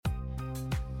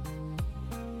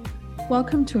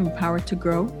Welcome to Empowered to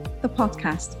Grow, the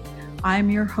podcast. I am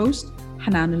your host,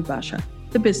 Hanan El-Basha,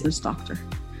 the business doctor.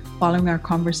 Following our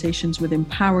conversations with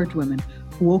empowered women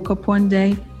who woke up one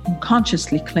day and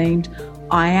consciously claimed,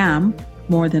 I am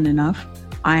more than enough,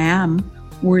 I am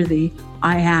worthy,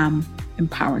 I am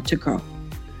empowered to grow.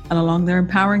 And along their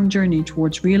empowering journey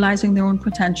towards realizing their own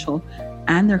potential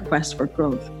and their quest for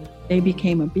growth, they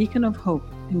became a beacon of hope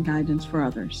and guidance for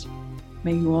others.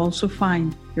 May you also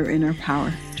find your inner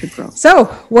power to grow.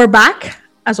 So we're back.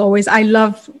 As always, I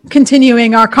love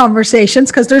continuing our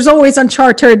conversations because there's always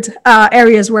uncharted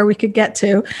areas where we could get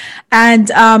to.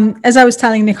 And as I was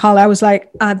telling Nicole, I was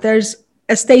like, there's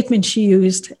a statement she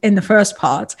used in the first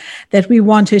part that we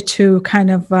wanted to kind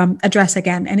of address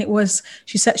again. And it was,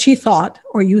 she said, she thought,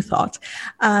 or you thought,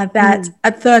 that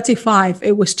at 35,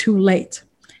 it was too late,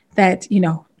 that, you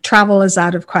know, travel is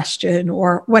out of question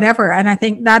or whatever. And I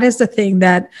think that is the thing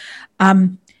that,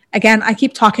 again, I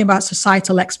keep talking about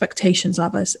societal expectations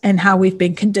of us and how we've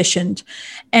been conditioned.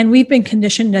 And we've been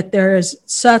conditioned that there's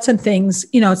certain things,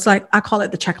 you know, it's like, I call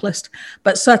it the checklist,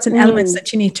 but certain elements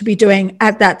that you need to be doing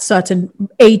at that certain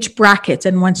age bracket.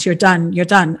 And once you're done, you're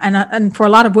done. And for a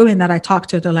lot of women that I talk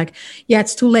to, they're like, yeah,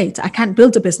 it's too late. I can't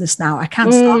build a business now. I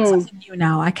can't start something new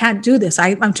now. I can't do this.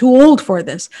 I'm too old for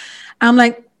this. I'm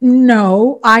like,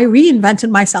 no, I reinvented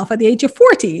myself at the age of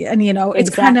 40. And, you know, it's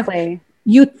kind of,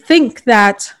 you think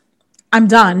that I'm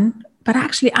done, but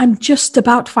actually I'm just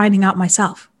about finding out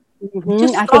myself.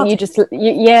 I think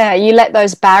you let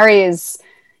those barriers,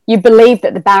 you believe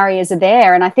that the barriers are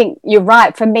there. And I think you're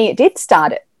right. For me, it did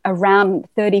start at around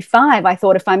 35. I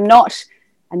thought if I'm not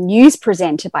a news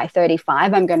presenter by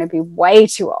 35, I'm going to be way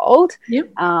too old.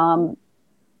 Yep.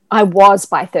 I was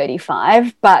by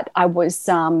 35, but I was,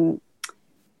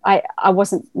 I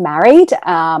wasn't married.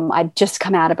 I'd just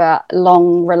come out of a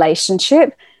long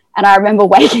relationship. And I remember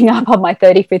waking up on my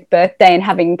 35th birthday and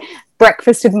having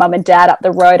breakfast with mum and dad up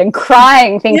the road and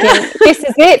crying, thinking, this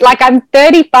is it. Like, I'm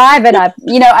 35 and I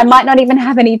might not even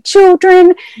have any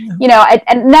children,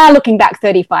 and now looking back,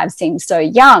 35 seems so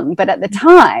young. But at the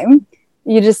time,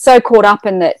 you're just so caught up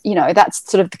in that,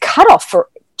 that's sort of the cutoff for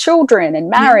children and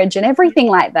marriage and everything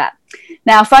like that.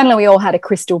 Now, if only we all had a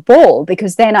crystal ball,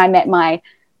 because then I met my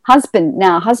husband,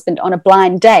 on a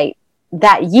blind date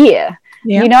that year,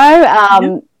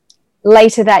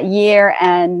 later that year,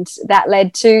 and that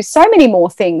led to so many more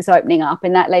things opening up,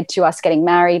 and that led to us getting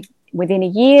married within a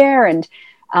year, and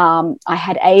I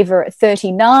had Ava at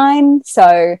 39,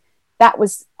 so that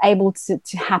was able to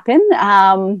happen.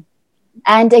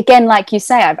 And again, like you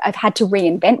say, I've had to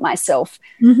reinvent myself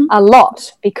a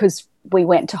lot, because we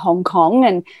went to Hong Kong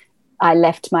and I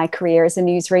left my career as a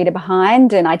newsreader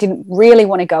behind, and I didn't really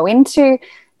want to go into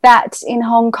that in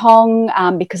Hong Kong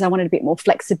because I wanted a bit more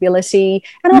flexibility,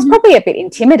 and I was probably a bit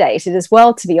intimidated as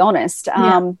well, to be honest.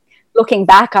 Looking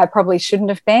back, I probably shouldn't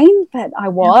have been, but I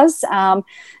was.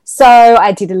 So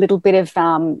I did a little bit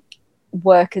of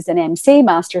work as an MC,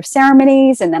 Master of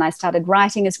Ceremonies, and then I started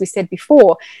writing, as we said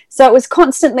before. So it was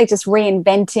constantly just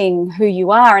reinventing who you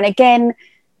are. And again,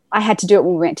 I had to do it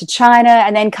when we went to China,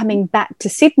 and then coming back to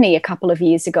Sydney a couple of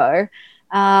years ago.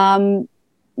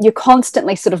 You're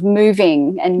constantly sort of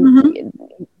moving and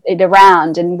it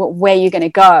around, and where you're going to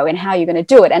go and how you're going to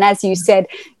do it. And as you said,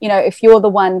 if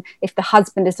the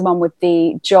husband is the one with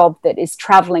the job that is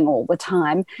traveling all the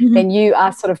time, then you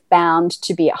are sort of bound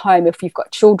to be at home if you've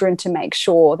got children, to make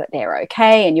sure that they're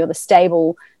okay and you're the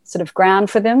stable sort of ground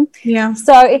for them. Yeah.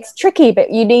 So it's tricky,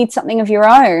 but you need something of your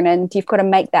own, and you've got to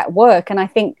make that work. And I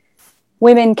think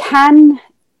women can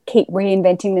keep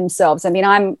reinventing themselves. I mean,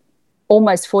 I'm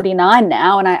almost 49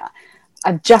 now, and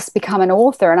I've just become an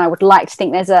author, and I would like to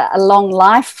think there's a long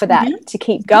life for that to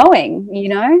keep going,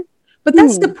 But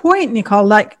that's the point, Nicole.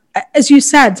 Like, as you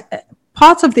said,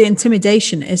 part of the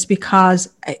intimidation is because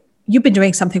you've been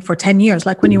doing something for 10 years,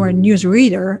 like when you were a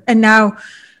newsreader, and now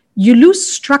you lose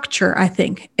structure. I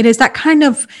think it is that kind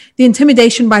of the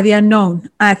intimidation by the unknown.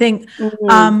 I think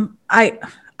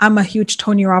I'm a huge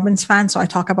Tony Robbins fan, so I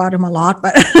talk about him a lot,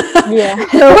 but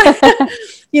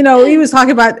he was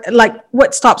talking about, like,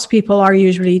 what stops people are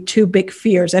usually two big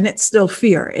fears, and it's still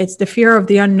fear. It's the fear of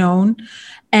the unknown,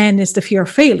 and it's the fear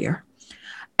of failure.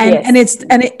 And it's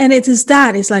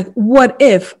like, what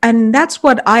if? And that's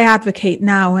what I advocate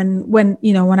now. And when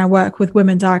I work with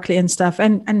women directly and stuff,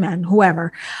 and men,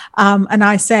 whoever, and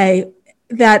I say,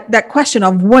 that question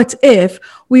of what if,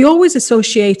 we always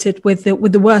associate it with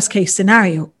the worst case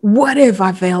scenario. What if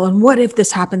I fail? And what if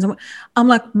this happens? I'm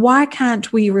like, why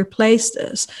can't we replace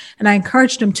this? And I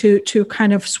encourage them to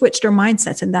kind of switch their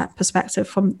mindset in that perspective.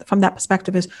 From that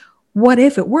perspective is, what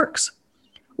if it works?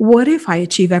 What if I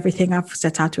achieve everything I've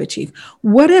set out to achieve?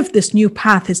 What if this new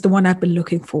path is the one I've been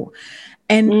looking for?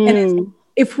 And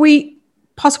if we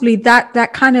possibly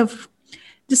that kind of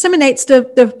disseminates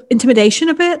the intimidation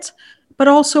a bit, but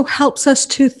also helps us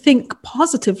to think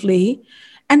positively,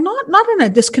 and not in a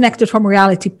disconnected from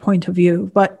reality point of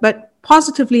view, but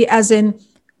positively, as in,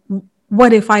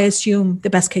 what if I assume the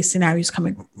best case scenario is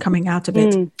coming out of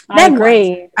it? I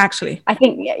agree. Actually, I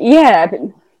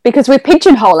think, because we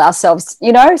pigeonhole ourselves,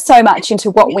 so much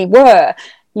into what we were,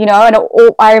 and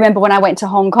I remember when I went to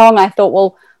Hong Kong, I thought,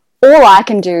 well, all I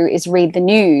can do is read the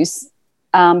news.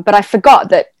 But I forgot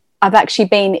that I've actually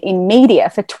been in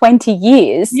media for 20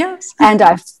 years. Yes. And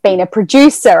I've been a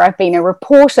producer, I've been a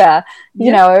reporter,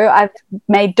 I've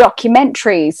made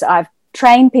documentaries, I've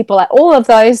trained people, all of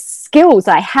those skills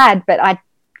I had, but I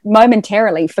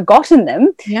momentarily forgotten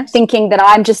them, thinking that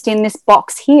I'm just in this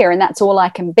box here and that's all I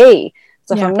can be.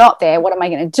 So if I'm not there, what am I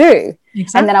going to do?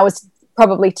 Exactly. And then I was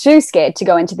probably too scared to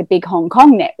go into the big Hong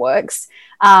Kong networks.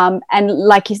 And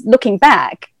looking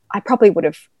back, I probably would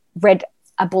have read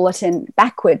a bulletin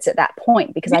backwards at that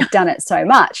point, because I'd done it so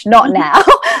much, not now,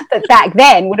 but back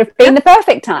then would have been the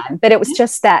perfect time. But it was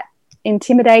just that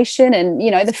intimidation and,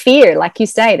 the fear, like you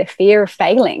say, the fear of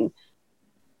failing.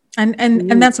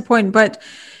 And that's the point. But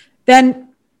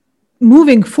then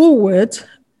moving forward,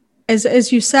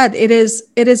 as you said, it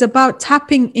is about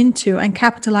tapping into and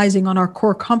capitalizing on our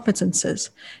core competences.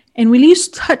 And we lose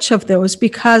touch of those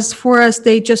because for us,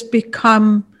 they just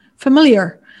become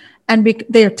familiar and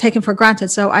they are taken for granted.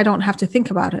 So I don't have to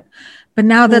think about it. But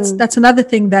now that's another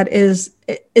thing that is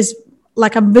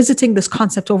like, I'm visiting this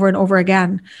concept over and over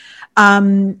again,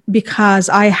 because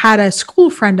I had a school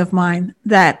friend of mine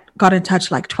that got in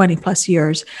touch like 20 plus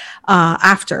years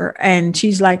after. And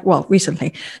she's like, well,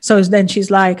 recently. So then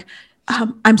she's like,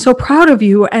 I'm so proud of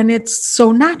you. And it's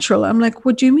so natural. I'm like,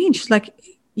 what do you mean? She's like,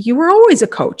 you were always a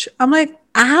coach. I'm like,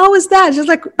 how is that? She's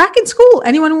like, back in school,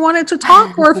 anyone who wanted to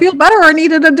talk or feel better or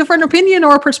needed a different opinion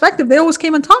or perspective, they always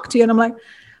came and talked to you. And I'm like,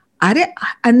 I did.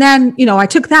 And then, I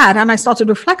took that and I started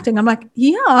reflecting. I'm like,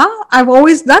 yeah, I've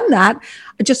always done that.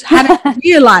 I just hadn't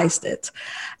realized it.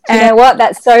 And you know what?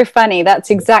 That's so funny. That's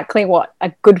exactly what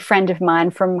a good friend of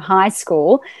mine from high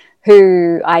school,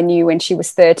 who I knew when she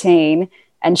was 13,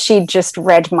 and she'd just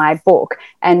read my book,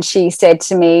 and she said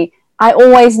to me, I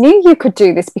always knew you could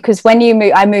do this, because when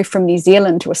I moved from New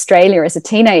Zealand to Australia as a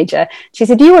teenager, she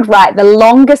said, you would write the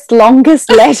longest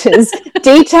letters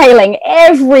detailing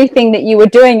everything that you were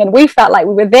doing. And we felt like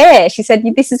we were there. She said,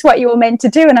 this is what you were meant to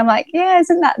do. And I'm like, yeah,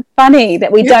 isn't that funny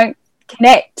that we don't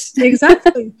connect?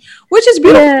 Exactly. Which is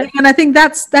beautiful. Yeah. And I think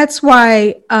that's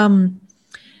why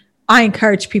I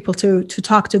encourage people to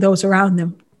talk to those around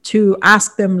them, to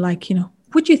ask them, like,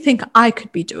 what do you think I could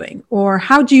be doing? Or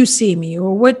how do you see me?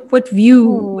 Or what view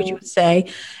would you say?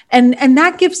 And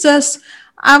that gives us,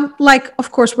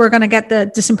 of course, we're going to get the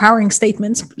disempowering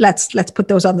statements. Let's put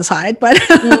those on the side. But,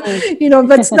 but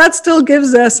that still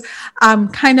gives us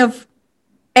kind of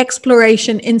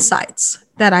exploration insights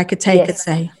that I could take and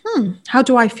say, how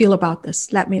do I feel about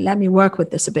this? Let me work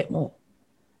with this a bit more.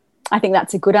 I think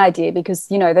that's a good idea, because,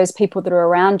 those people that are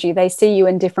around you, they see you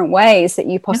in different ways that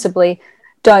you possibly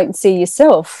don't see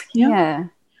yourself. Yeah.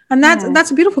 And that's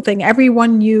a beautiful thing.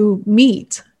 Everyone you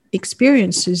meet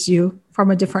experiences you from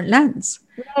a different lens.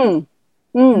 They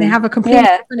have a completely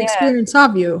different experience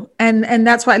of you. And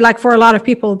that's why, like, for a lot of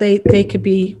people, they could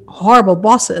be horrible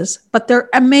bosses, but they're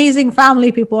amazing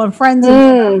family people and friends,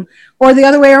 or the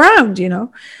other way around,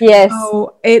 Yes.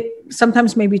 So it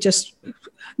sometimes maybe just,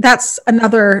 that's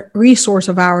another resource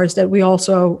of ours that we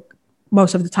also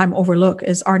most of the time overlook,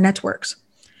 is our networks.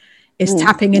 Is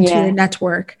tapping into your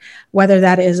network, whether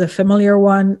that is a familial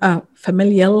one,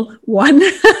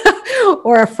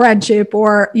 or a friendship,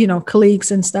 or,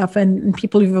 colleagues and stuff, and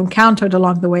people you've encountered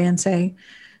along the way, and say,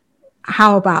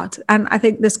 how about? And I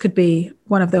think this could be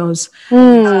one of those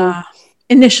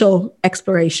initial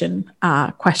exploration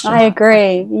questions. I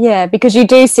agree. Yeah, because you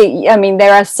do see,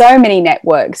 there are so many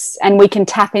networks, and we can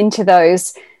tap into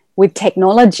those with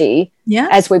technology,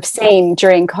 as we've seen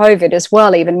during COVID as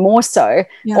well, even more so.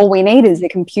 All we need is a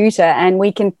computer and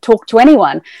we can talk to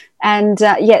anyone. And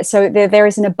so there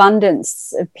is an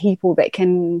abundance of people that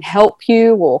can help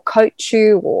you or coach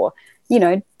you or,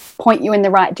 point you in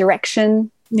the right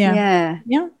direction. Yeah,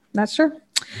 that's true.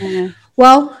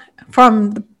 Well,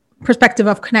 from the perspective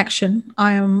of connection,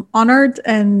 I am honored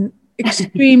and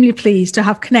extremely pleased to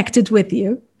have connected with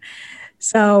you.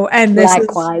 So, and this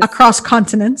Likewise. is across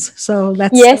continents. So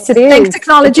let's yes, it is. Thank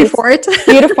technology for it.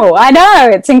 Beautiful. I know.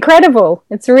 It's incredible.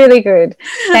 It's really good.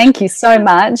 Thank you so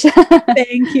much.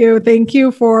 Thank you. Thank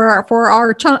you for our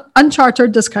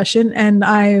Unchartered discussion. And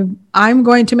I'm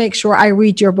going to make sure I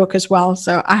read your book as well.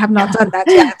 So I have not done that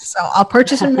yet. So I'll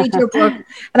purchase and read your book.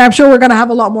 And I'm sure we're going to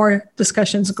have a lot more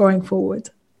discussions going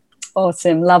forward.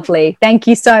 Awesome. Lovely. Thank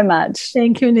you so much.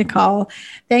 Thank you, Nicole.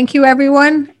 Thank you,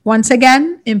 everyone. Once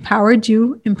again, Empowered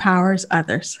You empowers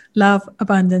others. Love,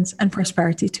 abundance, and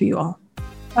prosperity to you all.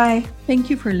 Bye. Thank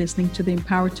you for listening to the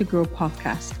Empowered to Grow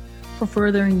podcast. For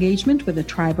further engagement with a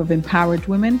tribe of empowered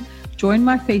women, join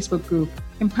my Facebook group,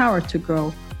 Empowered to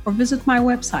Grow, or visit my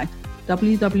website,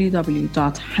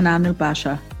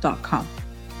 www.hananulbasha.com.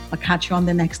 I'll catch you on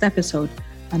the next episode.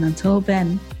 And until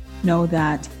then, know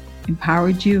that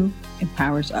Empowered You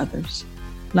empowers others.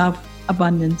 Love,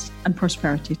 abundance, and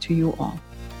prosperity to you all.